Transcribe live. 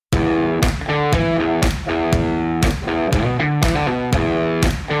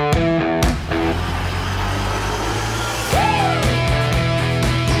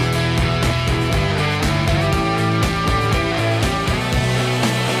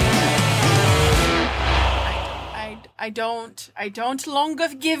don't longer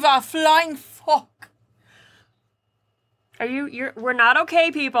give a flying fuck. We're not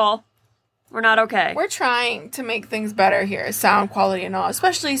okay, people. We're not okay. We're trying to make things better here, sound quality and all,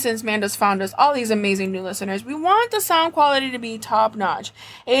 especially since Manda's found us all these amazing new listeners. We want the sound quality to be top notch.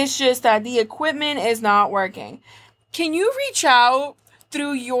 It's just that the equipment is not working. Can you reach out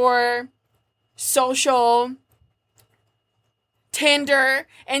through your social Tinder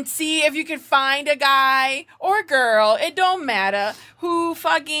and see if you can find a guy or girl, it don't matter, who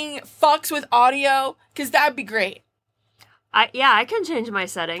fucking fucks with audio? Because that'd be great. I can change my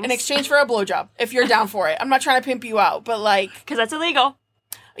settings. In exchange for a blowjob, if you're down for it. I'm not trying to pimp you out, but like... Because that's illegal.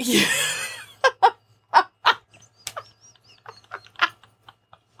 Yeah.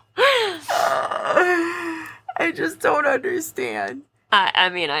 I just don't understand. I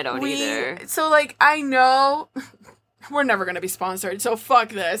mean, I don't either. So, like, I know... We're never going to be sponsored, so fuck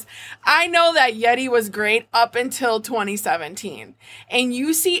this. I know that Yeti was great up until 2017. And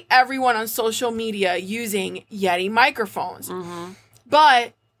you see everyone on social media using Yeti microphones. Mm-hmm.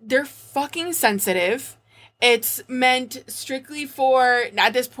 But they're fucking sensitive. It's meant strictly for,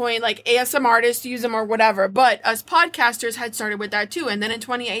 at this point, like ASM artists use them or whatever. But us podcasters had started with that too. And then in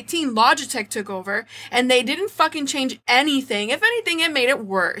 2018, Logitech took over and they didn't fucking change anything. If anything, it made it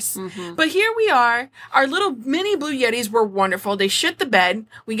worse. Mm-hmm. But here we are. Our little mini Blue Yetis were wonderful. They shit the bed.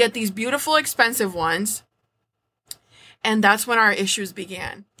 We get these beautiful, expensive ones. And that's when our issues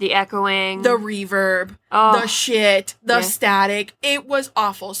began. The echoing. The reverb. The shit. The static. It was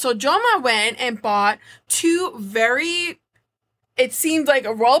awful. So Joma went and bought two it seemed like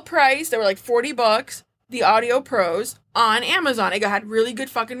a roll price. They were like $40. The Audio Pros on Amazon. It had really good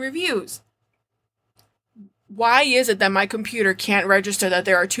fucking reviews. Why is it that my computer can't register that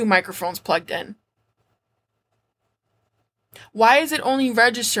there are two microphones plugged in? Why is it only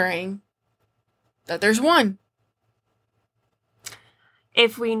registering that there's one?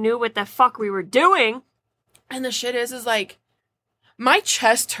 If we knew what the fuck we were doing. And the shit is like, my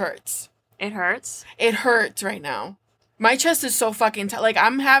chest hurts. It hurts? It hurts right now. My chest is so fucking tight. Like,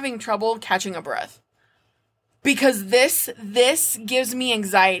 I'm having trouble catching a breath. Because this gives me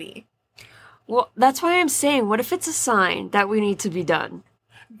anxiety. Well, that's why I'm saying, what if it's a sign that we need to be done?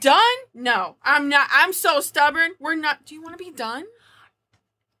 Done? No, I'm not. I'm so stubborn. We're not. Do you want to be done?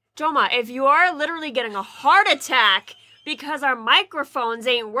 Joma, if you are literally getting a heart attack because our microphones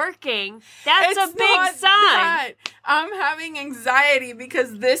ain't working, that's a big sign. That. I'm having anxiety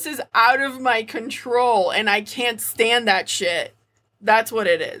because this is out of my control and I can't stand that shit. That's what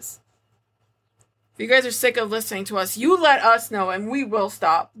it is. If you guys are sick of listening to us, you let us know and we will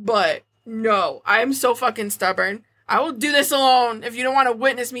stop. But no, I'm so fucking stubborn. I will do this alone if you don't want to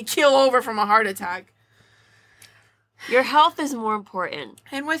witness me keel over from a heart attack. Your health is more important.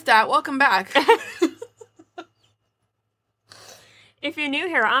 And with that, welcome back. If you're new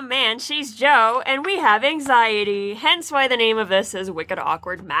here, I'm Man, she's Joe, and we have anxiety. Hence why the name of this is Wicked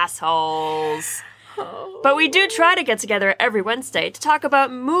Awkward Massholes. Oh. But we do try to get together every Wednesday to talk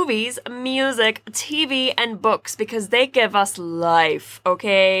about movies, music, TV, and books because they give us life,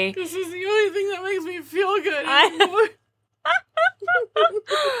 okay? This is the only thing that makes me feel good anymore.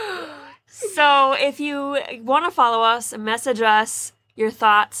 So if you want to follow us, message us your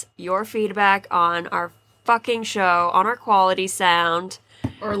thoughts, your feedback on our fucking show, on our quality sound.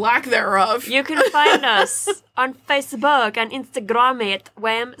 Or lack thereof. You can find us on Facebook and Instagram at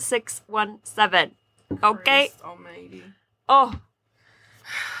Wham617. Okay? Christ almighty. Oh.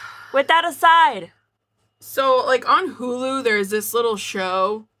 With that aside. So, like, on Hulu, there's this little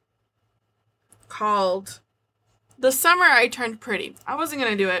show called The Summer I Turned Pretty. I wasn't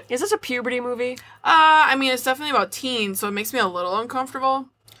gonna do it. Is this a puberty movie? I mean, it's definitely about teens, so it makes me a little uncomfortable.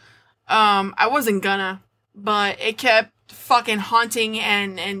 I wasn't gonna, but it kept fucking haunting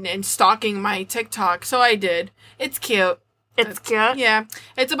and stalking my TikTok, so I did. It's cute. It's cute? Yeah.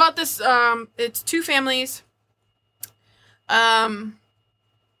 It's about this, it's two families. A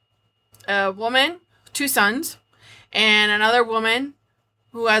woman, two sons, and another woman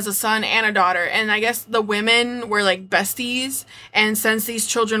who has a son and a daughter. And I guess the women were, like, besties, and since these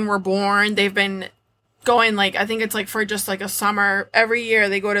children were born, they've been going, like, I think it's, like, for just, like, a summer. Every year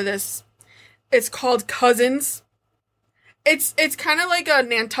they go to this, it's called Cousins. It's kind of like a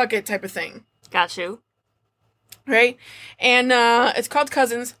Nantucket type of thing. Got you. Right? And it's called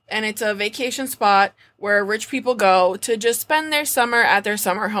Cousins, and it's a vacation spot where rich people go to just spend their summer at their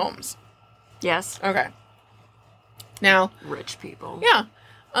summer homes. Yes. Okay. Now. Rich people. Yeah.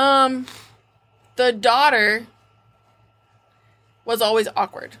 The daughter was always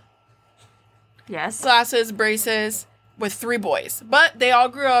awkward. Yes. Glasses, braces, with 3 boys. But they all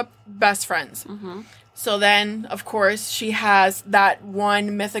grew up best friends. Mm-hmm. So then, of course, she has that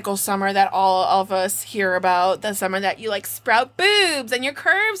one mythical summer that all of us hear about. The summer that you, like, sprout boobs and your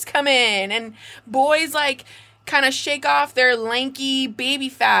curves come in. And boys, like, kind of shake off their lanky baby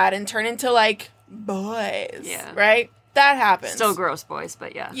fat and turn into, like, boys. Yeah. Right? That happens. Still gross boys,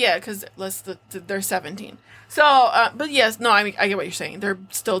 but yeah. Yeah, because they're 17. So, but yes, no, I mean, I get what you're saying. They're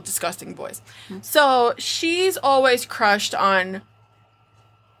still disgusting boys. Mm-hmm. So she's always crushed on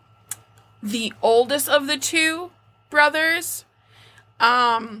the oldest of the two brothers.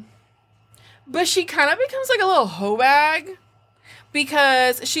 But she kind of becomes like a little hoe bag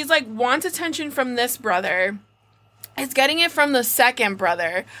because she's like wants attention from this brother. Is getting it from the second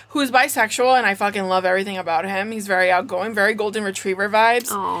brother who's bisexual, and I fucking love everything about him. He's very outgoing, very golden retriever vibes.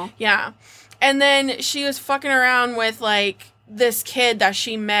 Aww. Yeah. And then she was fucking around with like this kid that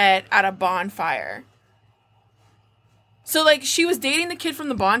she met at a bonfire. So like she was dating the kid from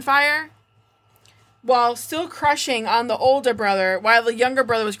the bonfire while still crushing on the older brother, while the younger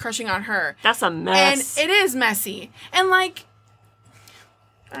brother was crushing on her. That's a mess. And it is messy. And, like,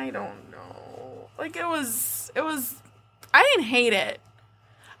 I don't know. Like, it was, I didn't hate it.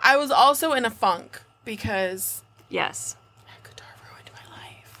 I was also in a funk because... Yes. Guitar ruined my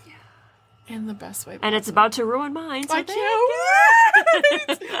life. Yeah. In the best way possible. And it's about to ruin mine, so I can't wait!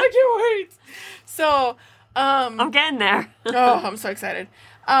 I can't wait! So, I'm getting there. Oh, I'm so excited.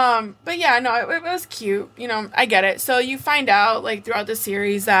 But yeah, no, it was cute. You know, I get it. So you find out, like, throughout the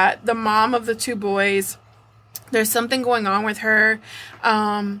series that the mom of the two boys, there's something going on with her.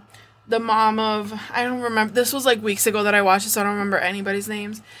 The mom of, I don't remember, this was, like, weeks ago that I watched it, so I don't remember anybody's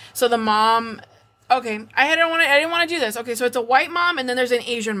names. So the mom, okay, I didn't want to do this. Okay, so it's a white mom, and then there's an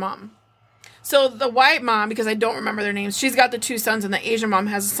Asian mom. So the white mom, because I don't remember their names, she's got the two sons, and the Asian mom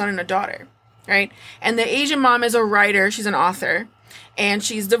has a son and a daughter, right? And the Asian mom is a writer. She's an author. And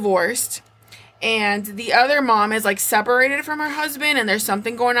she's divorced. And the other mom is, like, separated from her husband, and there's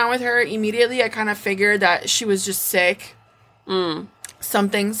something going on with her. Immediately, I kind of figured that she was just sick.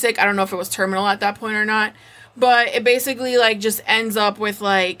 Something sick. I don't know if it was terminal at that point or not. But it basically, like, just ends up with,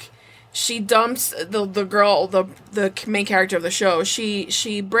 like, she dumps the girl, the main character of the show.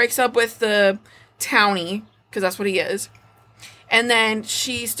 She breaks up with the townie, because that's what he is. And then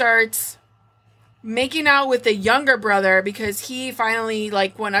she starts... making out with the younger brother because he finally,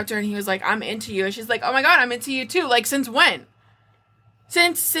 like, went up to her and he was like, I'm into you. And she's like, oh my God, I'm into you too. Like, since when?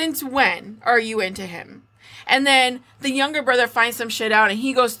 Since when are you into him? And then the younger brother finds some shit out and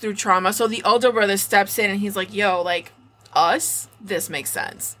he goes through trauma. So the older brother steps in and he's like, yo, like, us? This makes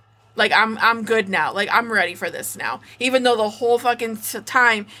sense. Like, I'm good now. Like, I'm ready for this now. Even though the whole fucking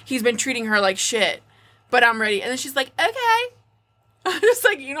time he's been treating her like shit. But I'm ready. And then she's like, okay. I'm just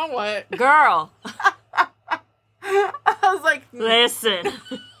like, you know what? Girl. I was like... Listen.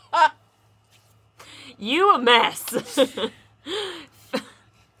 You a mess. I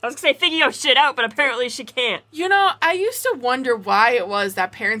was going to say figure your shit out, but apparently she can't. You know, I used to wonder why it was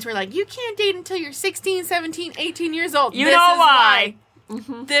that parents were like, you can't date until you're 16, 17, 18 years old. You know why.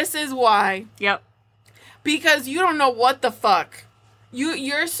 Mm-hmm. This is why. Yep. Because you don't know what the fuck.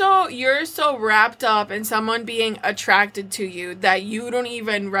 You're so wrapped up in someone being attracted to you that you don't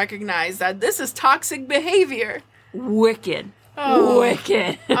even recognize that this is toxic behavior. Wicked. Oh,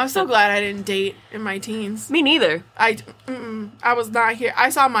 wicked. I'm so glad I didn't date in my teens. Me neither. I was not here. I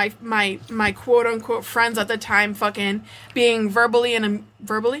saw my quote unquote friends at the time fucking being verbally and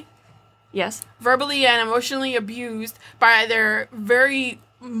emotionally abused by their very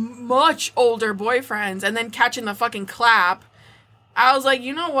much older boyfriends and then catching the fucking clap. I was like,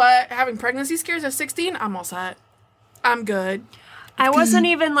 you know what? Having pregnancy scares at 16, I'm all set. I'm good. I wasn't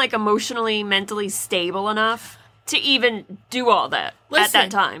even, like, emotionally, mentally stable enough to even do all that at that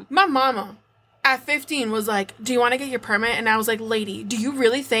time. My mama at 15 was like, do you want to get your permit? And I was like, lady, do you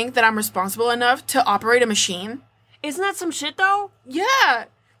really think that I'm responsible enough to operate a machine? Isn't that some shit, though? Yeah.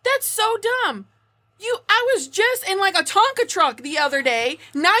 That's so dumb. I was just in, like, a Tonka truck the other day.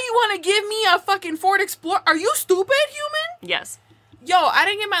 Now you want to give me a fucking Ford Explorer? Are you stupid, human? Yes. Yo, I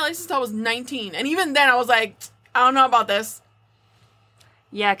didn't get my license until I was 19. And even then, I was like, I don't know about this.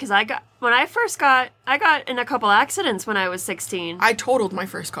 Yeah, because I got in a couple accidents when I was 16. I totaled my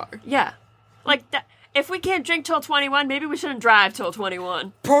first car. Yeah. Like, if we can't drink till 21, maybe we shouldn't drive till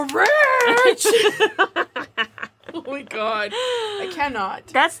 21. Preach! Oh my God. I cannot.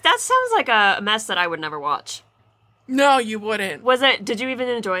 That sounds like a mess that I would never watch. No, you wouldn't. Did you even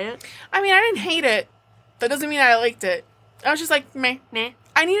enjoy it? I mean, I didn't hate it. That doesn't mean I liked it. I was just like, meh. Meh.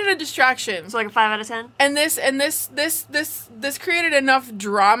 I needed a distraction. So like a 5 out of 10? And this created enough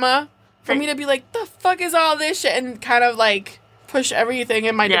drama for me to be like, the fuck is all this shit? And kind of like push everything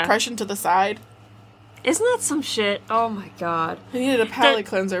in my depression to the side. Isn't that some shit? Oh my god. I needed a palate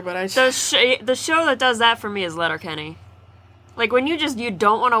cleanser, but The show that does that for me is Letterkenny. Like, when you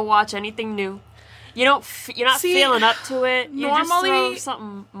don't want to watch anything new. You're not feeling up to it. You normally, just throw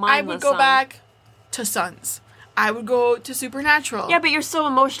something mindless I would go back to Sons. I would go to Supernatural. Yeah, but you're so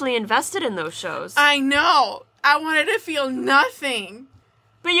emotionally invested in those shows. I know. I wanted to feel nothing.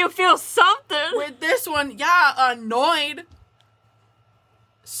 But you feel something. With this one, annoyed.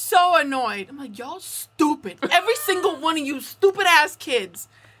 So annoyed. I'm like, y'all stupid. Every single one of you stupid ass kids.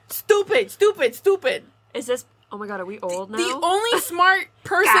 Stupid. Is this... Oh my god, are we old now? The only smart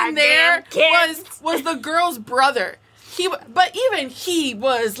person there was the girl's brother. But even he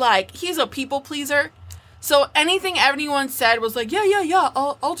was like, he's a people pleaser. So anything anyone said was like, yeah,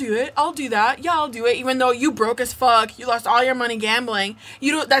 I'll do it. I'll do that. Yeah, I'll do it. Even though you broke as fuck, you lost all your money gambling.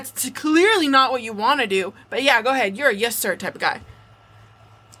 That's clearly not what you want to do. But yeah, go ahead. You're a yes sir type of guy.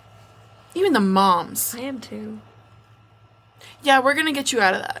 Even the moms. I am too. Yeah, we're gonna get you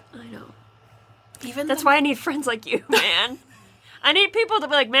out of that. I know. That's why I need friends like you, man. I need people to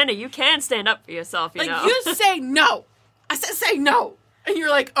be like, Amanda, you can stand up for yourself, you know? You say no. I said say no. And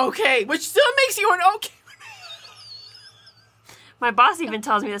you're like, okay. Which still makes you an okay. My boss even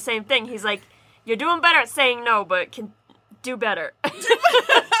tells me the same thing. He's like, you're doing better at saying no, but can do better. And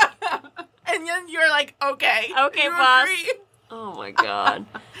then you're like, okay. Okay, you boss. agree. Oh my god.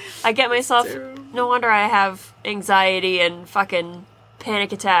 I get myself... No wonder I have anxiety and fucking...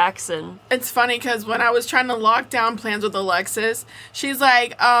 panic attacks. And it's funny because when I was trying to lock down plans with Alexis, she's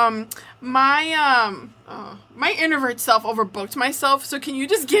like, my introvert self overbooked myself, so can you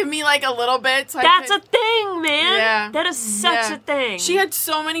just give me like a little bit? So that's a thing, man. Yeah. That is such a thing. She had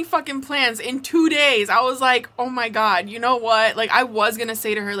so many fucking plans in 2 days. I was like, oh my god, you know what? Like, I was gonna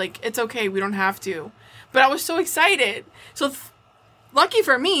say to her, like, it's okay, we don't have to. But I was so excited. So lucky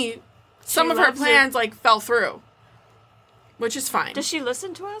for me, some of her plans like fell through. Which is fine. Does she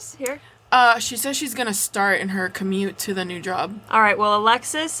listen to us here? She says she's gonna start in her commute to the new job. All right. Well,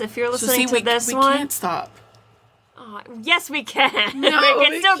 Alexis, if you're listening to this one, we can't stop. Oh, yes, we can. No, we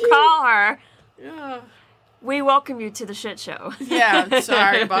can still call her. Yeah. We welcome you to the shit show. Yeah.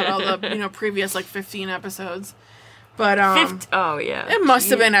 Sorry about all the previous like 15 episodes, but oh yeah, it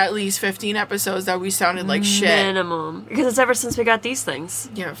must have been at least 15 episodes that we sounded like shit. Minimum, because it's ever since we got these things.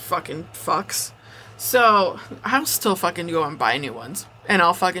 Yeah, fucking fucks. So, I'll still fucking go and buy new ones. And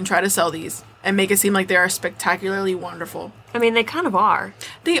I'll fucking try to sell these. And make it seem like they are spectacularly wonderful. I mean, they kind of are.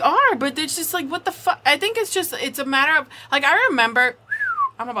 They are, but it's just like, what the fuck? I think it's a matter of... Like, I remember...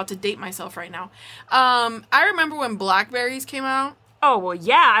 I'm about to date myself right now. I remember when Blackberries came out. Oh, well,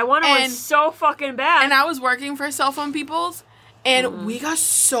 yeah. I wanted one so fucking bad. And I was working for Cell Phone Peoples. And we got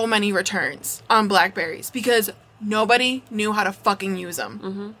so many returns on Blackberries. Because nobody knew how to fucking use them.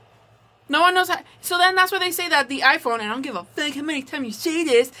 Mm-hmm. No one knows how. So then that's why they say that the iPhone, and I don't give a fuck how many times you say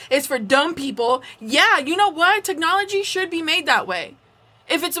this, is for dumb people. Yeah, you know what? Technology should be made that way.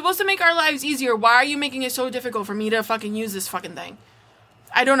 If it's supposed to make our lives easier, why are you making it so difficult for me to fucking use this fucking thing?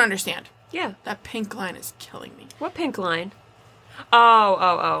 I don't understand. Yeah. That pink line is killing me. What pink line?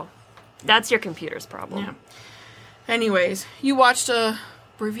 Oh. That's your computer's problem. Yeah. Anyways, you watched a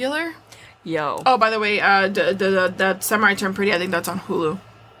Revealer? Yo. Oh, by the way, that Summer I Turned Pretty, I think that's on Hulu.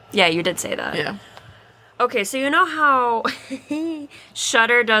 Yeah, you did say that. Yeah. Okay, so you know how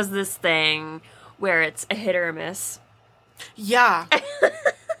Shudder does this thing where it's a hit or a miss? Yeah.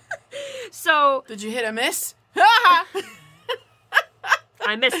 So... Did you hit a miss?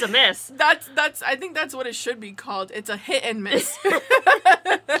 I missed a miss. That's I think that's what it should be called. It's a hit and miss.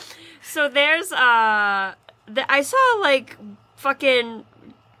 So there's I saw like fucking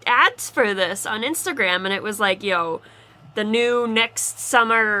ads for this on Instagram, and it was like, yo, the new next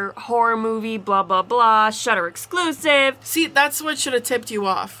summer horror movie, blah blah blah, Shudder exclusive. See, that's what should have tipped you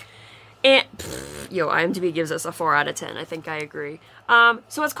off. And IMDb gives us a 4 out of 10. I think I agree.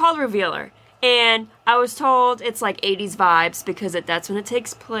 So it's called Revealer. And I was told it's like 80s vibes because that's when it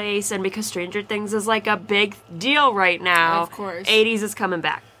takes place, and because Stranger Things is like a big deal right now. Of course. 80s is coming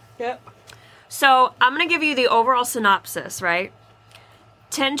back. Yep. So I'm going to give you the overall synopsis, right?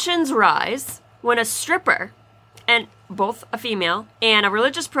 Tensions rise when a stripper, and both a female, and a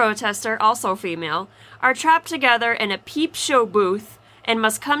religious protester, also female, are trapped together in a peep show booth and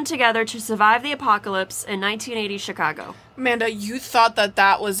must come together to survive the apocalypse in 1980 Chicago. Amanda, you thought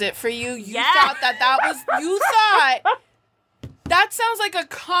that was it for you? You Yeah. thought that was... You thought... That sounds like a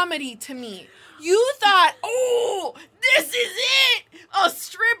comedy to me. You thought, oh, this is it! A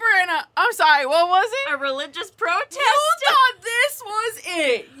stripper and a... I'm sorry, what was it? A religious protester? You thought this was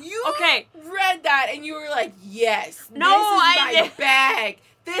it. You Okay. read that and you were like, yes, No, this is I my did- bag.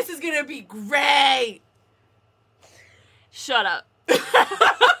 This is gonna be great. Shut up.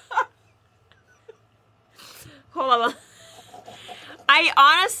 Hold on. I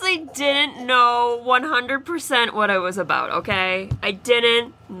honestly didn't know 100% what it was about, okay? I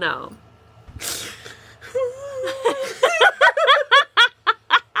didn't know.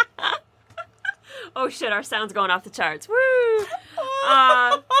 Oh shit, our sound's going off the charts. Woo!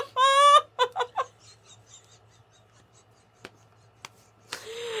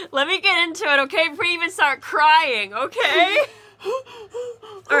 Let me get into it, okay? Before you even start crying, okay?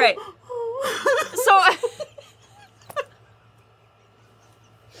 Alright. So...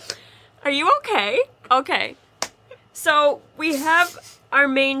 Are you okay? Okay. So, we have our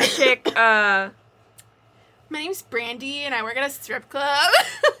main chick, My name's Brandy, and I work at a strip club.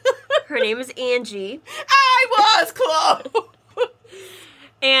 her name is Angie. I was close!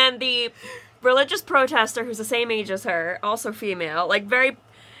 And the religious protester, who's the same age as her, also female, like very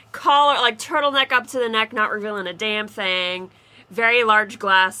collar, like turtleneck up to the neck, not revealing a damn thing, very large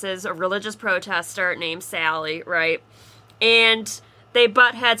glasses, a religious protester named Sally, right? And they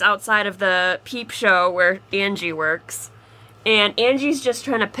butt heads outside of the peep show where Angie works. And Angie's just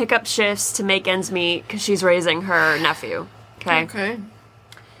trying to pick up shifts to make ends meet because she's raising her nephew. Okay? Okay.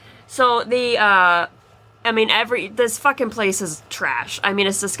 So this fucking place is trash. I mean,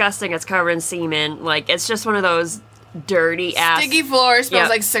 it's disgusting. It's covered in semen. Like, it's just one of those dirty ass. Sticky floor smells Yep.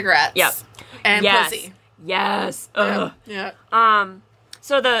 like cigarettes. Yep. And Yes. pussy. Yes. Ugh. Yeah.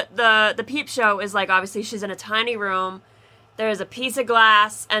 So the peep show is like, obviously she's in a tiny room. There's a piece of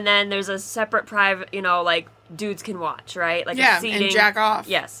glass, and then there's a separate private, like, dudes can watch, right? Like, Yeah, a seating. and jack off.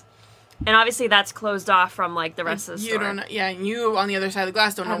 Yes. And obviously that's closed off from, like, the rest of the You store. don't know. Yeah, and you on the other side of the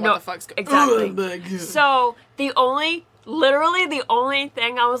glass don't know No, what the fuck's going exactly. Oh, my God. So, literally the only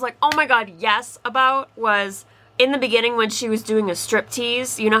thing I was like, oh my god, yes, about was in the beginning when she was doing a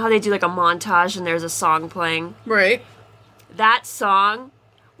striptease. You know how they do, like, a montage and there's a song playing? Right. That song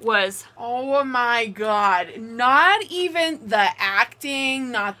was... Oh my God. Not even the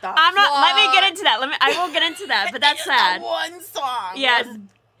acting, not the I'm not... plot. Let me get into that. I will get into that, but that's Just sad. the one song. Yes.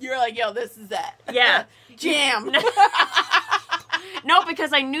 You're like, yo, this is it. Yeah. Jam. No,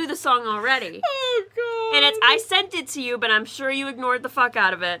 because I knew the song already. Oh, God. And I sent it to you, but I'm sure you ignored the fuck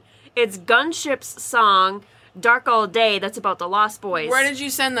out of it. It's Gunship's song, Dark All Day, that's about the Lost Boys. Where did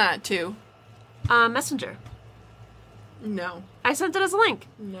you send that to? Messenger. No. I sent it as a link.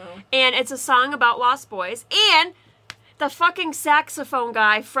 No. And it's a song about Lost Boys. And the fucking saxophone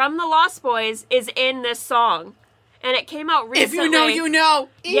guy from the Lost Boys is in this song. And it came out recently. If you know, you know.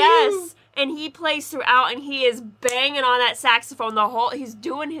 Yes. Ew. And he plays throughout, and he is banging on that saxophone the whole... He's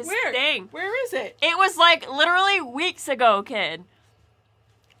doing his thing. Where is it? It was like literally weeks ago, kid.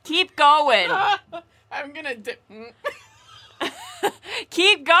 Keep going. I'm gonna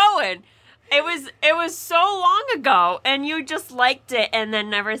Keep going. It was so long ago, and you just liked it and then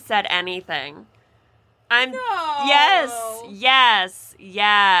never said anything. No. Yes.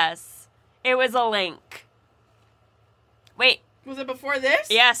 It was a link. Wait. Was it before this?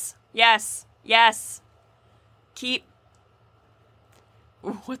 Yes. Keep.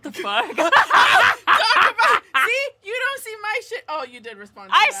 What the fuck? Talk about. See, you don't see my shit. Oh, you did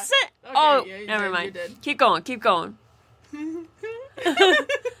respond to I that. said. Okay, Oh, yeah, you never did, mind. You did. Keep going.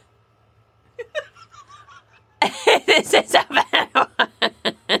 This is a bad one.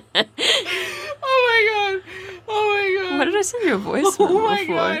 Oh my god. What did I send you a voice Oh my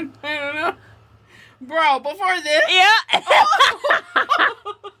before? god. I don't know. Bro, before this? Yeah.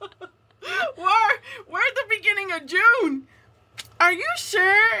 We're at the beginning of June. Are you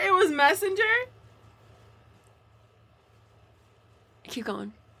sure it was Messenger? Keep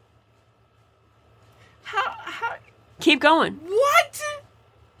going. How? Keep going. What?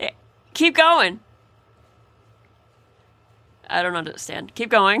 Keep going. I don't understand. Keep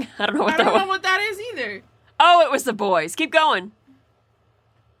going. I don't know what I that don't was. know what that is either. Oh, it was the boys. Keep going.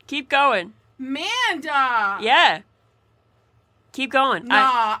 Manda. Yeah. Keep going.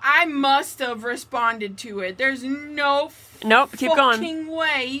 Nah, I must have responded to it. There's no Nope, keep going. fucking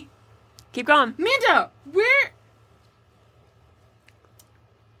way. Keep going. Manda, where?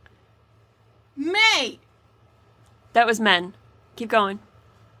 May. That was men. Keep going.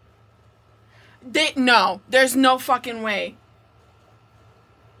 No, there's no fucking way.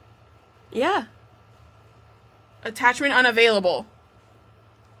 Yeah. Attachment unavailable.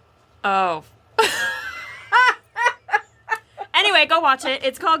 Oh. Anyway, go watch it.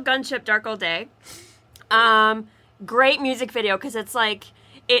 It's called Gunship Dark All Day. Great music video because it's like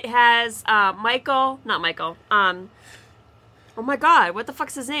it has not Michael. Oh my god, what the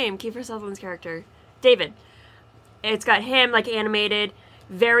fuck's his name? Kiefer Sutherland's character, David. It's got him like animated.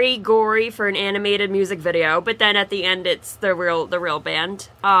 very gory for an animated music video, but then at the end it's the real band.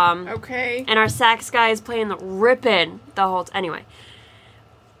 Okay. And our sax guy is playing the rippin' the whole anyway.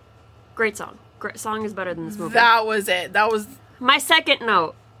 Great song. Great song is better than this movie. That was it. That was my second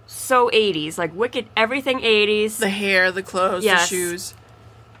note. So 80s, like wicked everything 80s. the hair, the clothes, Yes. the shoes,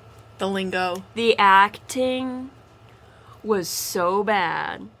 the lingo. The acting was so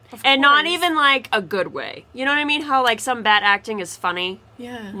bad. Of And not course. even like a good way. You know what I mean? How like some bad acting is funny.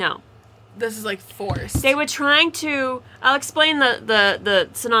 Yeah. No. This is like forced. They were trying to I'll explain the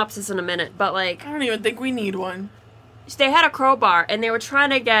synopsis in a minute, but like I don't even think we need one. they had a crowbar and they were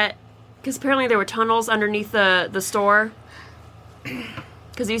trying to get because apparently there were tunnels underneath the store.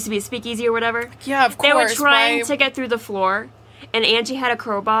 Because it used to be a speakeasy or whatever. Yeah, of course. They were trying Why- to get through the floor, and Angie had a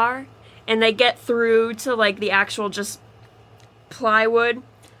crowbar, and they get through to, like, the actual just plywood.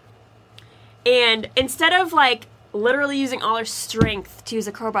 And instead of, like, literally using all her strength to use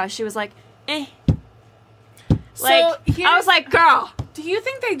a crowbar, she was like, eh. Like, I was like, girl. Do you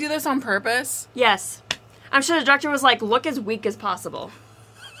think they do this on purpose? Yes. I'm sure the director was like, look as weak as possible.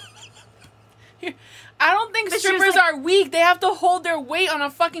 I don't think But she was strippers like- are weak. They have to hold their weight on a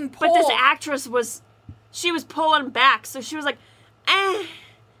fucking pole. But this actress she was pulling back, so she was like, eh,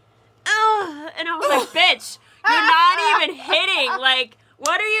 and I was like, bitch, you're not even hitting. Like,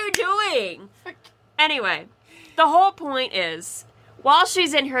 what are you doing? Anyway, the whole point is, while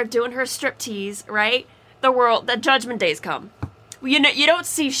she's in here doing her striptease, right, the judgment days come. You know, you don't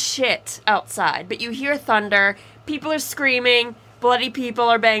see shit outside, but you hear thunder, people are screaming, bloody people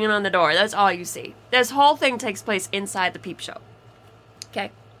are banging on the door. That's all you see. This whole thing takes place inside the peep show.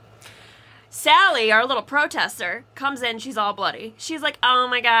 Okay. Sally, our little protester, comes in, she's all bloody. She's like, oh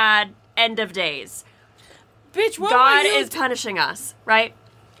my god, end of days. Bitch, what God were you is punishing us, right?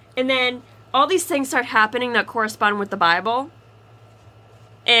 And then all these things start happening that correspond with the Bible.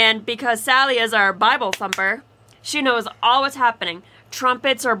 And because Sally is our Bible thumper, she knows all what's happening.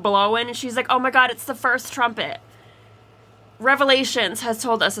 Trumpets are blowing, and she's like, oh my god, it's the first trumpet. Revelations has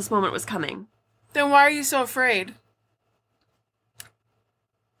told us this moment was coming. Then why are you so afraid?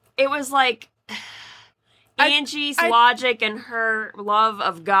 It was like Angie's I- logic and her love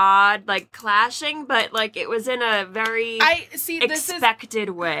of God, like, clashing, but, like, it was in a very I see. This is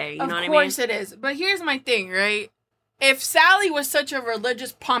expected way. You know what I Of mean? course it is. But here's my thing, right? If Sally was such a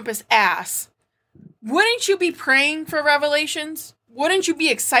religious, pompous ass, wouldn't you be praying for revelations? Wouldn't you be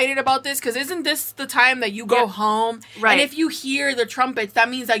excited about this? Because isn't this the time that you go Yep. home? Right. And if you hear the trumpets, that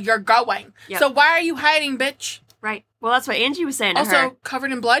means that you're going. Yep. So why are you hiding, bitch? Right. Well, that's what Angie was saying to Also, her.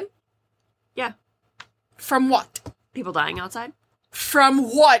 covered in blood? Yeah. From what? People dying outside. From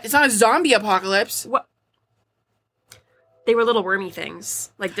what? It's not a zombie apocalypse. What? They were little wormy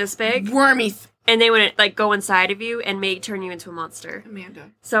things, like this big, Wormy. and they would, like, go inside of you and turn you into a monster.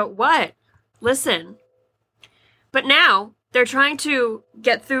 Amanda. So what? Listen. But now they're trying to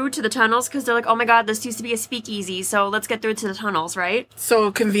get through to the tunnels because they're like, oh my god, this used to be a speakeasy, so let's get through to the tunnels, right?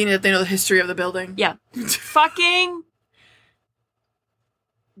 So convenient that they know the history of the building. Yeah. Fucking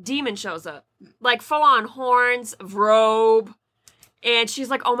demon shows up. Like, full on horns, robe. And she's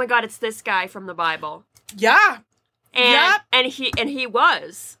like, oh my god, it's this guy from the Bible. Yeah. And, Yep. and he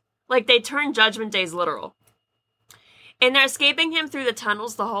was. Like, they turned Judgment Days literal. And they're escaping him through the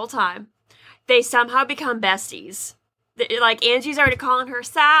tunnels the whole time. They somehow become besties. Like, Angie's already calling her,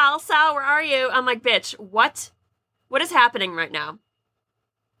 Sal, where are you? I'm like, bitch, what? What is happening right now?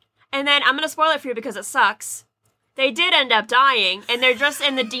 And then, I'm going to spoil it for you because it sucks. They did end up dying, and they're just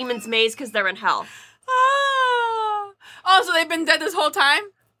in the demon's maze because they're in hell. Oh, so they've been dead this whole time?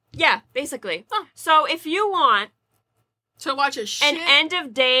 Yeah, basically. Huh. So, if you want To watch a shit. an end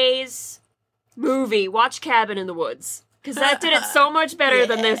of days movie, watch Cabin in the Woods. Because that did it so much better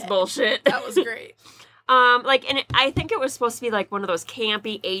than this bullshit. That was great. And I think it was supposed to be like one of those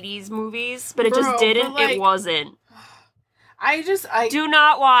campy 80s movies, but it Bro, just didn't. but, like- It wasn't. I Do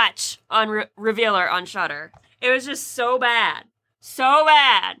not watch on Revealer on Shudder. It was just so bad. So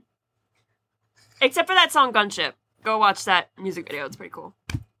bad. Except for that song Gunship. Go watch that music video. It's pretty cool.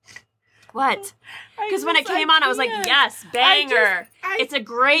 What? Because when it came on, I was like, yes, banger. It's a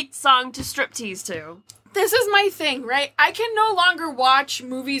great song to striptease to. This is my thing, right? I can no longer watch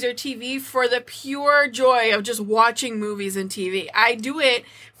movies or TV for the pure joy of just watching movies and TV. I do it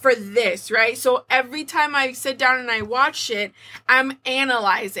for this, right? So every time I sit down and I watch shit, I'm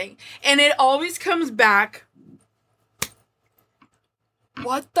analyzing. And it always comes back,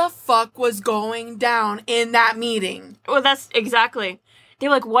 what the fuck was going down in that meeting? Well, that's exactly. They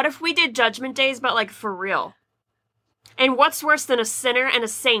were like, what if we did Judgment Days, but like for real? And what's worse than a sinner and a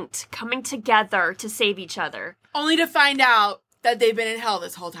saint coming together to save each other? Only to find out that they've been in hell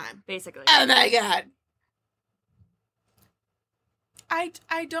this whole time. Basically. Oh my god.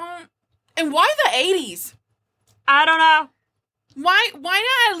 I don't... And why the 80s? I don't know. Why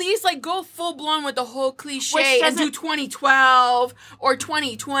not at least, like, go full-blown with the whole cliche Which and do 2012 or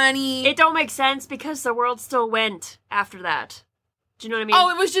 2020? It don't make sense because the world still went after that. Do you know what I mean? Oh,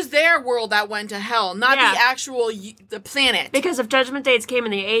 it was just their world that went to hell, not the actual the planet. Because if Judgment Days came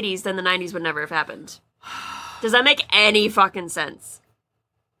in the 80s, then the 90s would never have happened. Does that make any fucking sense?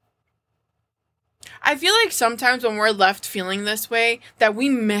 I feel like sometimes when we're left feeling this way, that we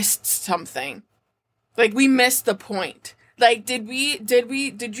missed something. Like, we missed the point. Like, did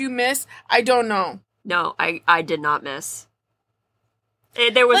you miss? I don't know. No, I did not miss.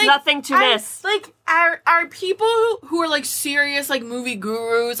 There was nothing to miss. Like, are people who are, like, serious, like, movie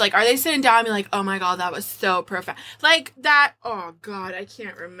gurus, like, are they sitting down and be like, oh my god, that was so perfect? Like, that, oh god, I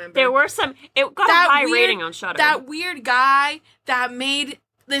can't remember. There were some, it got a high rating on Shudder. That weird guy that made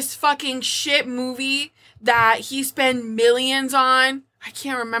this fucking shit movie that he spent millions on. I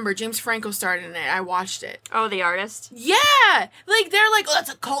can't remember. James Franco starred in it. I watched it. Oh, The Artist? Yeah! Like, they're like, oh,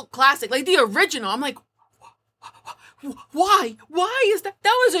 that's a cult classic. Like, the original. I'm like, why? Why is that?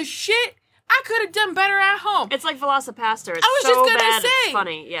 That was a shit. I could have done better at home. It's like Velocipaster. It's I was so just gonna bad say. It's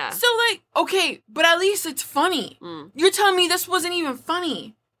funny, yeah. So, like, okay, but at least it's funny. You're telling me this wasn't even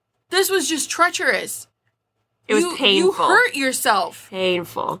funny. This was just treacherous. It was painful. You hurt yourself.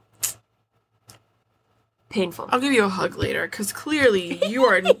 Painful. I'll give you a hug later, because clearly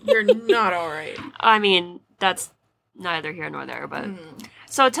you're not all right. I mean, that's neither here nor there, but...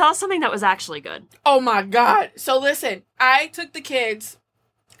 So tell us something that was actually good. Oh my god. So listen, I took the kids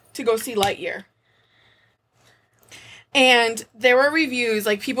to go see Lightyear. And there were reviews,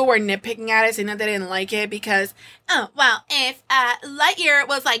 like, people were nitpicking at it, saying that they didn't like it because, oh, well, if Lightyear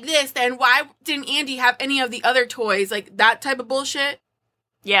was like this, then why didn't Andy have any of the other toys? Like, that type of bullshit.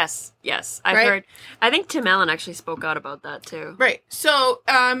 Yes. I've heard. I think Tim Allen actually spoke out about that, too. Right. So,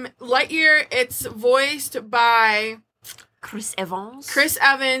 Lightyear, it's voiced by... Chris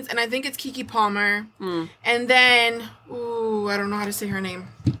Evans, and I think it's Keke Palmer. And then, I don't know how to say her name.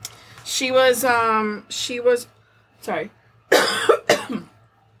 She was sorry.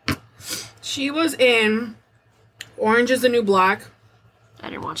 She was in Orange is the New Black.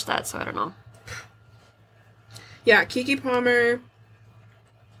 I didn't watch that, so I don't know. Yeah, Keke Palmer.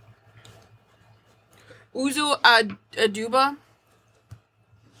 Uzo Aduba.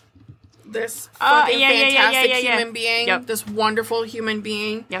 This fucking fantastic human being. Yep. This wonderful human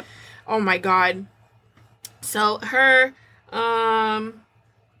being. Yep. Oh my god. So her,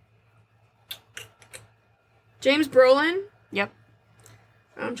 James Brolin. Yep.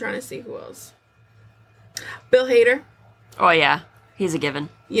 I'm trying to see who else. Bill Hader. Oh yeah, he's a given.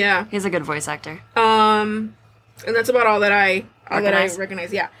 Yeah. He's a good voice actor. And that's about all that I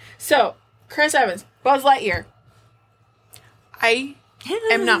recognize. Yeah. So Chris Evans, Buzz Lightyear. I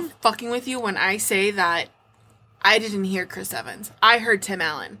am not fucking with you when I say that I didn't hear Chris Evans. I heard Tim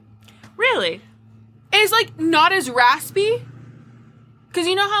Allen. Really? It's, like, not as raspy. Because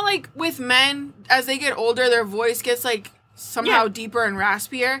you know how, like, with men, as they get older, their voice gets, like, somehow deeper and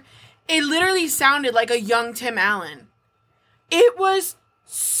raspier? It literally sounded like a young Tim Allen. It was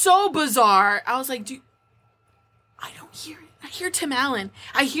so bizarre. I was like, dude, I don't hear it. I hear Tim Allen.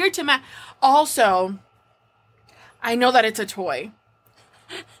 Also, I know that it's a toy.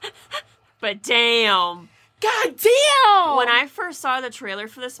 But damn. God damn! When I first saw the trailer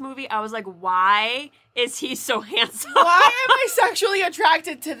for this movie, I was like, why is he so handsome? Why am I sexually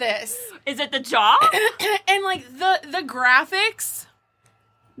attracted to this? Is it the jaw? And, like, the graphics.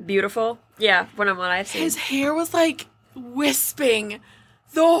 Beautiful. Yeah, what I've seen. His hair was, like, wisping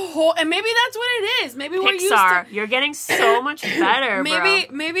the whole... And maybe that's what it is. Maybe we're used to... You're getting so much better, bro.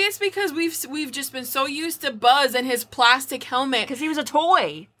 Maybe it's because we've just been so used to Buzz and his plastic helmet. Because he was a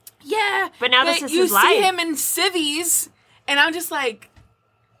toy. Yeah. But now this is his life. You see him in civvies, and I'm just like...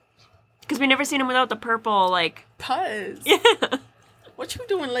 Because we never seen him without the purple, like... Puzz. Yeah. What you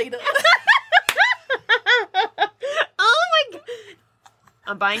doing later? Oh my god.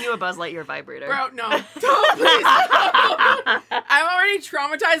 I'm buying you a Buzz Lightyear vibrator. Bro, no. Don't, please. I'm already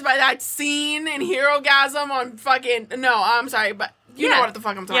traumatized by that scene in Herogasm on fucking... No, I'm sorry, but you know what the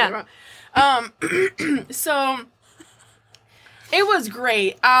fuck I'm talking about. So... It was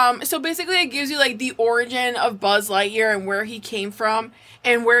great. So basically it gives you, like, the origin of Buzz Lightyear and where he came from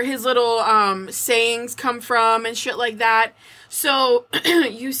and where his little sayings come from and shit like that. So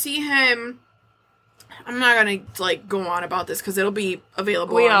you see him... I'm not gonna, like, go on about this because it'll be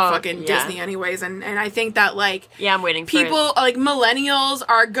available on fucking Disney anyways. And I think that, like... Yeah, I'm waiting for people, like, millennials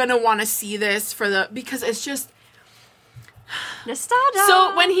are gonna want to see this because it's just... Nostalgia.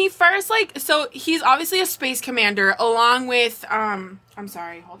 So when he first, like, so he's obviously a space commander along with, I'm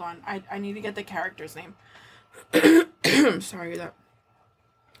sorry, hold on. I need to get the character's name. Sorry that.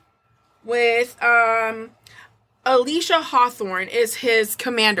 With, Alicia Hawthorne is his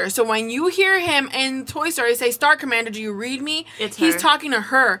commander. So when you hear him in Toy Story say, Star Commander, do you read me? He's talking to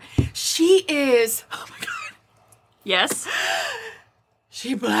her. She is, oh my God. Yes.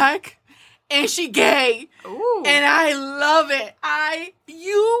 She black and she gay. Ooh. And I love it.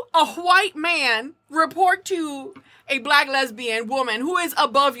 You, a white man, report to a black lesbian woman who is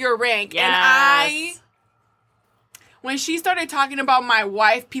above your rank. Yes. And when she started talking about my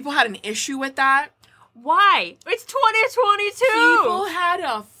wife, people had an issue with that. Why? It's 2022. People had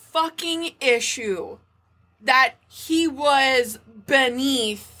a fucking issue that he was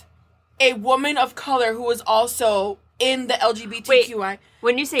beneath a woman of color who was also in the LGBTQI. Wait,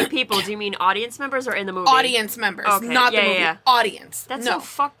 when you say people, do you mean audience members or in the movie? Audience members, not the movie. Yeah. Audience. That's so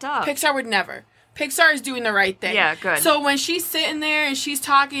fucked up. Pixar would never. Pixar is doing the right thing. Yeah, good. So when she's sitting there and she's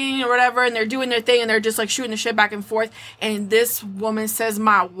talking or whatever, and they're doing their thing and they're just like shooting the shit back and forth, and this woman says,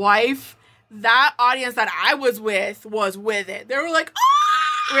 my wife, that audience that I was with it. They were like,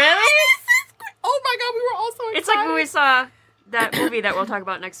 oh! Really? Oh my God, we were all so excited. It's like when we saw that movie that we'll talk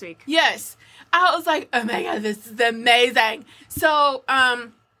about next week. Yes. I was like, oh my God, this is amazing. So,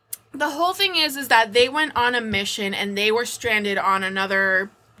 the whole thing is that they went on a mission and they were stranded on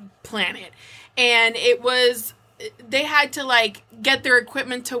another planet. And they had to, like, get their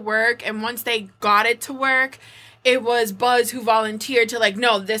equipment to work. And once they got it to work, it was Buzz who volunteered to, like,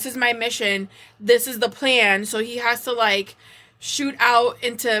 no, this is my mission. This is the plan. So he has to, like, shoot out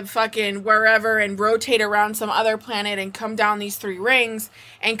into fucking wherever and rotate around some other planet and come down these 3 rings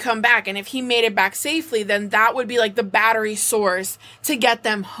and come back. And if he made it back safely, then that would be, like, the battery source to get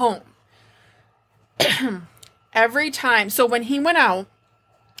them home. Every time. So when he went out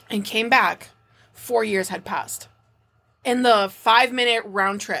and came back, 4 years had passed. In the 5-minute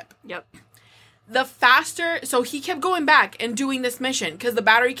round trip. Yep. The faster, so he kept going back and doing this mission because the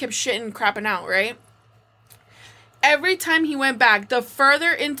battery kept shitting and crapping out, right? Every time he went back, the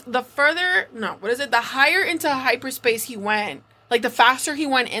higher into hyperspace he went, like the faster he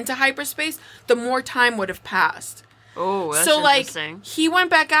went into hyperspace, the more time would have passed. Oh, that's interesting. Like, he went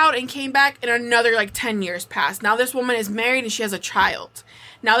back out and came back and another, like, 10 years passed. Now this woman is married and she has a child.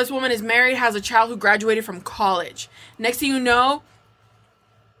 Now this woman is married, has a child who graduated from college. Next thing you know,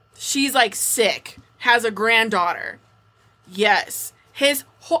 she's, like, sick, has a granddaughter. Yes. His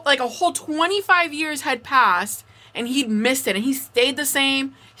whole, like, a whole 25 years had passed, and he'd missed it, and he stayed the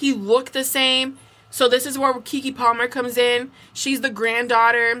same. He looked the same. So this is where Keke Palmer comes in. She's the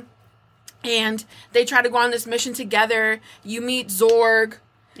granddaughter, and they try to go on this mission together. You meet Zorg.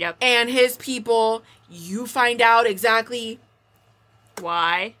 Yep. And his people. You find out exactly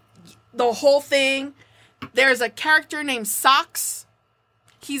why. The whole thing. There's a character named Socks.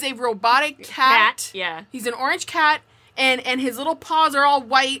 He's a robotic cat. Yeah. He's an orange cat, and his little paws are all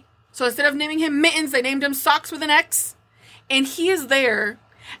white. So instead of naming him Mittens, they named him Socks with an X. And he is there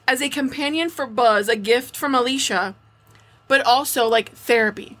as a companion for Buzz, a gift from Alicia, but also, like,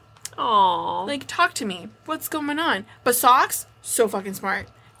 therapy. Aww. Like, talk to me. What's going on? But Socks, so fucking smart.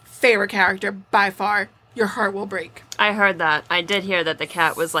 Favorite character, by far. Your heart will break. I heard that. I did hear that the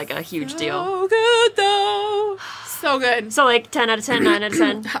cat was, like, a huge deal. So good, though. So good. So, like, 10 out of 10, 9 out of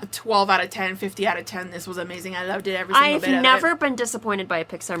 10? 12 out of 10, 50 out of 10. This was amazing. I loved it every single bit of it. I've never been disappointed by a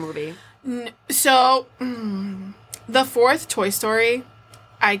Pixar movie. So, the 4th Toy Story,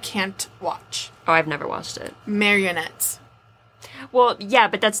 I can't watch. Oh, I've never watched it. Marionettes. Well, yeah,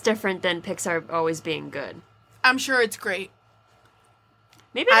 but that's different than Pixar always being good. I'm sure it's great.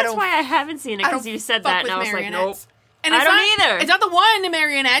 Maybe that's why I haven't seen it, because you said that, and I was like, nope. And I don't either. It's not the one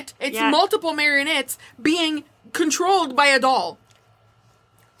marionette. It's multiple marionettes being controlled by a doll.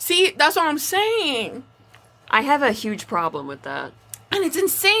 See, that's what I'm saying. I have a huge problem with that. And it's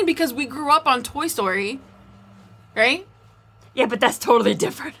insane because we grew up on Toy Story, right? Yeah, but that's totally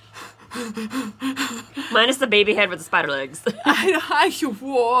different. Minus the baby head with the spider legs.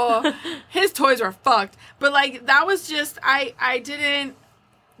 His toys were fucked. But, like, that was just, I didn't,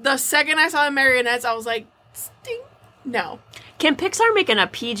 the second I saw the marionettes, I was like, sting. No. Can Pixar make a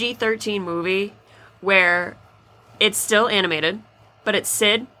PG-13 movie where it's still animated, but it's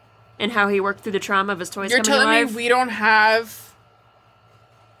Sid and how he worked through the trauma of his toys coming to life? You're telling me we don't have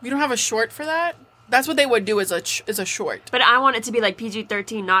a short for that? That's what they would do is a short. But I want it to be like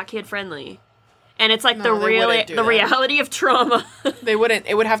PG-13, not kid-friendly. And it's like the reality of trauma. They wouldn't.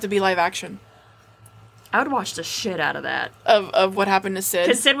 It would have to be live action. I would watch the shit out of that. Of what happened to Sid.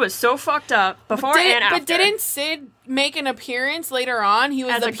 Because Sid was so fucked up before and after. But didn't Sid make an appearance later on? He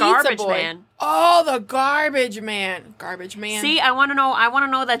was as the a pizza garbage boy. man. Oh, the garbage man. Garbage man. See, I want to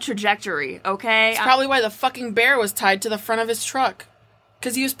know that trajectory, okay? It's probably why the fucking bear was tied to the front of his truck.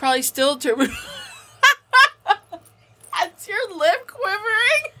 Because he was probably still too... That's your lip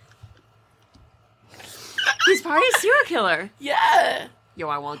quivering? He's probably a serial killer. Yeah. Yo,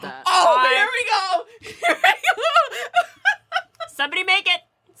 I want that. Oh, here we go. Here we go. Somebody make it.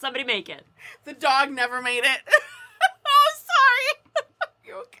 Somebody make it. The dog never made it. Oh, sorry.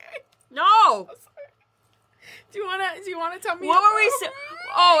 You okay? No. Oh, sorry. Do you wanna tell me? What were we?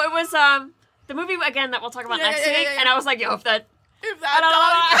 Oh, it was the movie again that we'll talk about next week. Yeah. And I was like, yo, if that dog.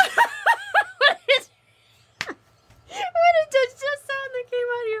 What did just sound that came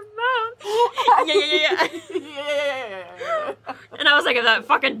out of your mouth? Yeah. And I was like, if that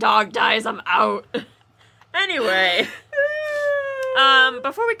fucking dog dies, I'm out. Anyway,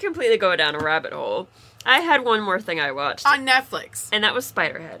 before we completely go down a rabbit hole, I had one more thing I watched on Netflix, and that was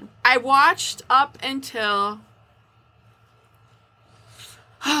Spiderhead. I watched up until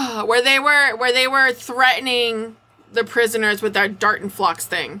where they were threatening the prisoners with that Dart and Flux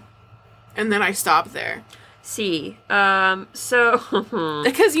thing, and then I stopped there. See, so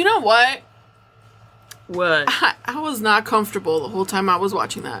because you know what? What? I was not comfortable the whole time I was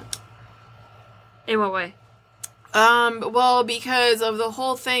watching that. In what way? Well, because of the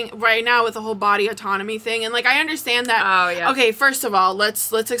whole thing right now with the whole body autonomy thing, and like I understand that. Oh yeah. Okay, first of all,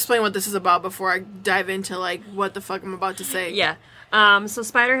 let's explain what this is about before I dive into like what the fuck I'm about to say. Yeah. So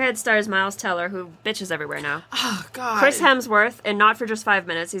Spiderhead stars Miles Teller, who bitches everywhere now. Oh God. Chris Hemsworth, and not for just 5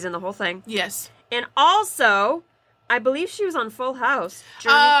 minutes. He's in the whole thing. Yes. And also, I believe she was on Full House. She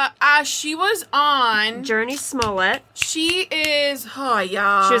was on Jurnee Smollett. She is. Oh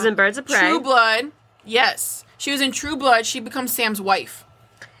yeah. She was in Birds of Prey. True Blood. Yes. She was in True Blood. She becomes Sam's wife.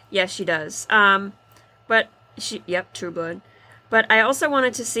 Yes, she does. But True Blood. But I also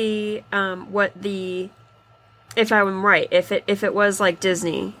wanted to see what the, if I'm right, if it was like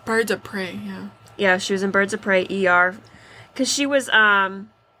Disney. Birds of Prey. Yeah. Yeah, she was in Birds of Prey. ER, because she was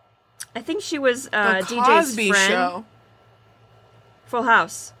I think she was DJ's Cosby friend. Show. Full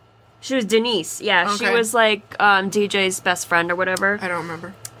House. She was Denise. Yeah, Okay. she was like DJ's best friend or whatever. I don't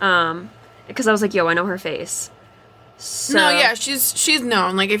remember. Because I was like, yo, I know her face. So, No, yeah, she's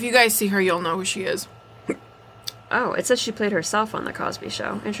known. Like, if you guys see her, you'll know who she is. Oh, it says she played herself on The Cosby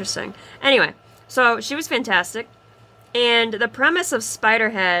Show. Interesting. Anyway, so she was fantastic. And the premise of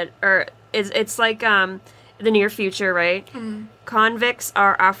Spiderhead, it's like the near future, right? Mm. Convicts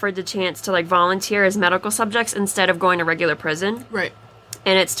are offered the chance to like volunteer as medical subjects instead of going to regular prison. Right.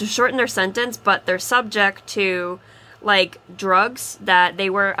 And it's to shorten their sentence, but they're subject to like drugs that they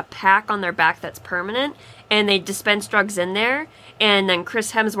wear a pack on their back that's permanent, and they dispense drugs in there. And then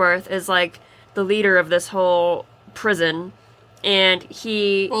Chris Hemsworth is like the leader of this whole prison, and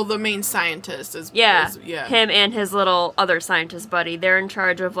the main scientist is him and his little other scientist buddy. They're in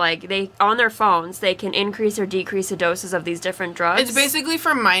charge of like, they on their phones they can increase or decrease the doses of these different drugs. It's basically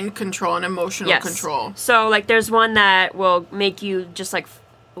for mind control and emotional control. So like there's one that will make you just like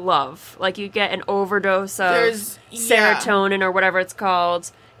love, like you get an overdose of serotonin or whatever it's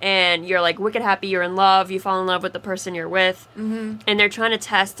called, and you're like wicked happy, you're in love, you fall in love with the person you're with. Mm-hmm. And they're trying to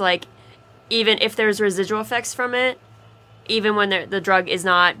test like even if there's residual effects from it, even when the drug is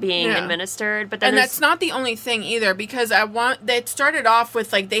not being administered. But then and that's not the only thing either, because it started off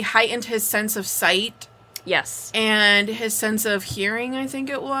with like they heightened his sense of sight. Yes. And his sense of hearing, I think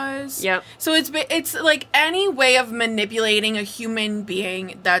it was. Yep. So it's like any way of manipulating a human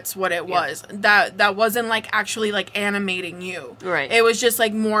being, that's what it was. That wasn't like actually like animating you. Right. It was just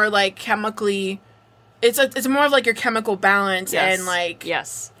like more like chemically, it's more of like your chemical balance and like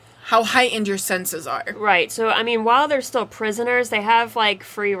how heightened your senses are. Right. So I mean, while they're still prisoners, they have like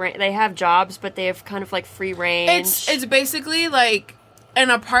free reign. They have jobs, but they have kind of like free range. It's basically like an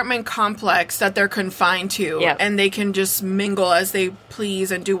apartment complex that they're confined to, and they can just mingle as they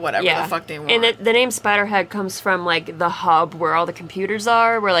please and do whatever the fuck they want. And the name Spiderhead comes from like the hub where all the computers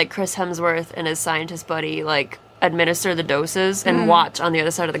are, where like Chris Hemsworth and his scientist buddy like administer the doses and watch on the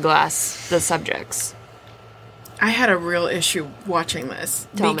other side of the glass the subjects. I had a real issue watching this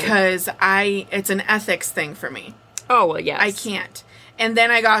because it's an ethics thing for me. Oh well, yes, I can't. And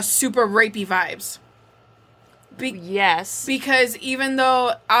then I got super rapey vibes. Yes. Because even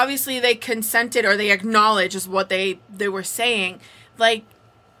though obviously they consented or they acknowledged is what they were saying, like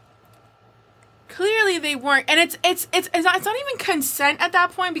clearly they weren't. And it's not even consent at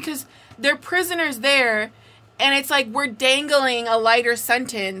that point, because they're prisoners there, and it's like we're dangling a lighter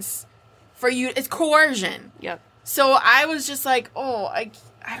sentence for you. It's coercion. Yep. So I was just like, oh, I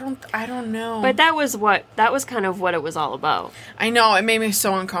don't know. But that was kind of what it was all about. I know, it made me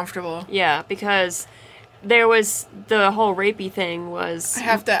so uncomfortable. Yeah, because there was the whole rapey thing was... I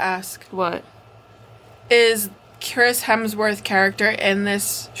have to ask. What? Is Chris Hemsworth character in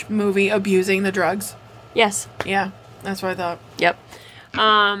this movie abusing the drugs? Yes. Yeah, that's what I thought. Yep.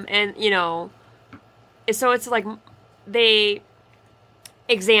 And, you know, so it's like,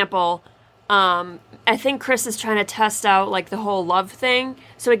 example, I think Chris is trying to test out, like, the whole love thing,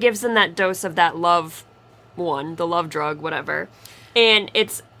 so it gives them that dose of that love the love drug, whatever. And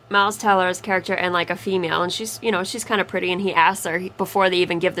it's Miles Teller's character and, like, a female, and she's kind of pretty, and he asks her, before they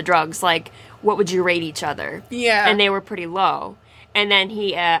even give the drugs, like, what would you rate each other? Yeah. And they were pretty low. And then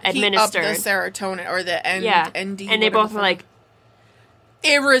he administered... He upped the serotonin, or the ND. And they both were, like...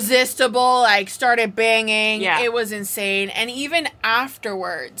 irresistible, like, started banging. Yeah. It was insane. And even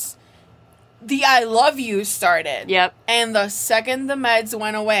afterwards, the I love you started. Yep. And the second the meds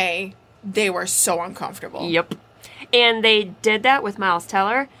went away, they were so uncomfortable. Yep. And they did that with Miles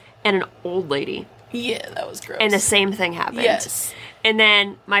Teller and an old lady. Yeah, that was gross. And the same thing happened. Yes. And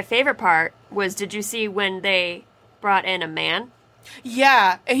then my favorite part was, did you see when they brought in a man?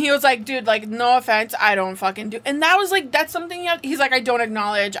 Yeah. And he was like, dude, like, no offense, I don't fucking do. And that was like, that's something he's like, I don't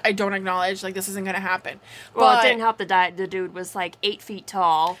acknowledge, like, this isn't gonna happen. Well, but it didn't help the dude was like 8 feet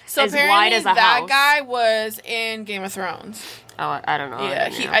tall, so as wide as a that house. guy was in Game of Thrones. Oh, I don't know.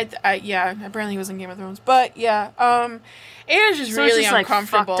 Yeah, apparently he was in Game of Thrones. But yeah, it was just so really it's just,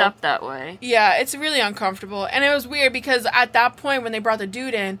 uncomfortable. Like, fucked up that way. Yeah, it's really uncomfortable. And it was weird because at that point when they brought the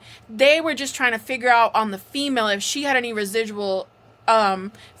dude in, they were just trying to figure out on the female if she had any residual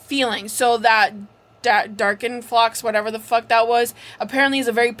feelings. So that Darken Flux, whatever the fuck that was, apparently is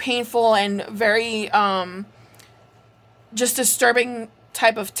a very painful and very just disturbing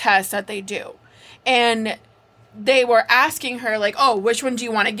type of test that they do. And they were asking her, like, oh, which one do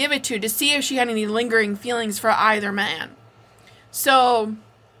you want to give it to see if she had any lingering feelings for either man. So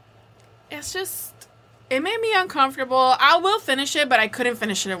it's just, it made me uncomfortable. I will finish it, but I couldn't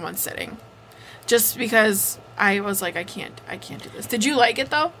finish it in one sitting. Just because I was like, I can't do this. Did you like it,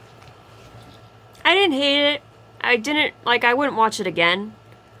 though? I didn't hate it. I wouldn't watch it again.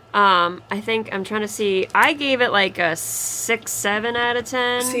 I think, I'm trying to see, I gave it like a 6, 7 out of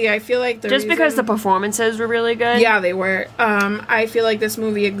 10. See, I feel like because the performances were really good. Yeah, they were. I feel like this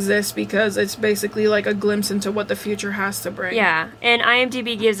movie exists because it's basically like a glimpse into what the future has to bring. Yeah, and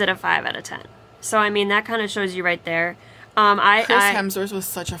IMDb gives it a 5 out of 10. So, I mean, that kind of shows you right there. Chris Hemsworth was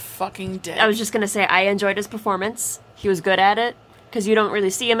such a fucking dick. I was just going to say, I enjoyed his performance. He was good at it. Because you don't really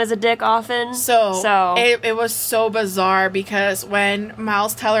see him as a dick often. So it was so bizarre because when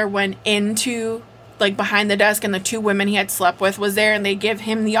Miles Teller went into, like, behind the desk and the 2 women he had slept with was there and they give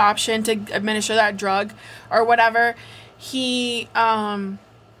him the option to administer that drug or whatever, he, at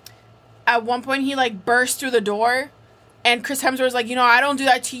one point he, like, burst through the door and Chris Hemsworth was like, you know, I don't do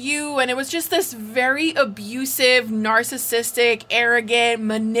that to you. And it was just this very abusive, narcissistic, arrogant,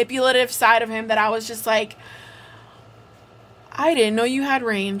 manipulative side of him that I was just like, I didn't know you had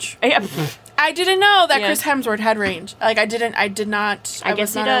range. Yeah. I didn't know that Chris Hemsworth had range. Like, I did not. I guess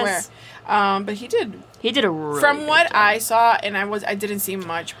was not he does. aware. But he did. He did a really From good what job. I saw, and I didn't see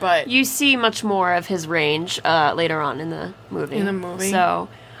much, but you see much more of his range later on in the movie. So,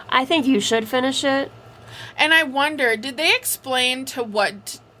 I think you should finish it. And I wonder, did they explain to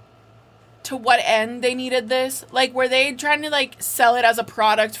what end they needed this? Like, were they trying to, like, sell it as a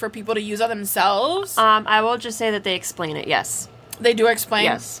product for people to use on themselves? I will just say that they explain it, yes. They do explain?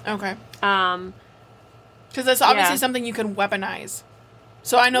 Yes. Okay. Because that's obviously something you can weaponize.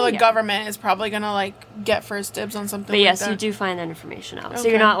 So I know the government is probably going to, like, get first dibs on something like that. But yes, you do find that information out. Okay. So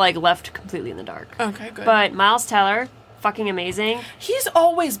you're not, like, left completely in the dark. Okay, good. But Miles Teller, fucking amazing. He's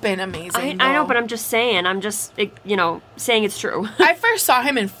always been amazing. I know, but I'm just saying. I'm just, saying it's true. I first saw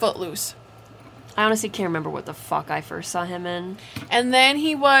him in Footloose. I honestly can't remember what the fuck I first saw him in. And then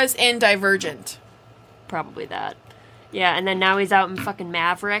he was in Divergent. Probably that. Yeah, and then now he's out in fucking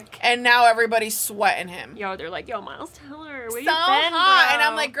Maverick. And now everybody's sweating him. Yo, they're like, yo, Miles Teller, where you been, hot. bro? And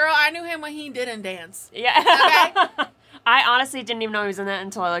I'm like, girl, I knew him when he didn't dance. Yeah. Okay? I honestly didn't even know he was in that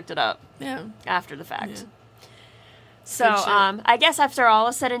until I looked it up. Yeah. After the fact. Yeah. So, Good shit. I guess after all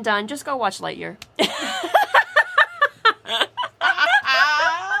is said and done, just go watch Lightyear.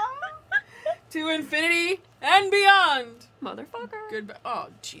 To infinity and beyond. Motherfucker. Good. Oh,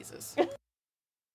 Jesus.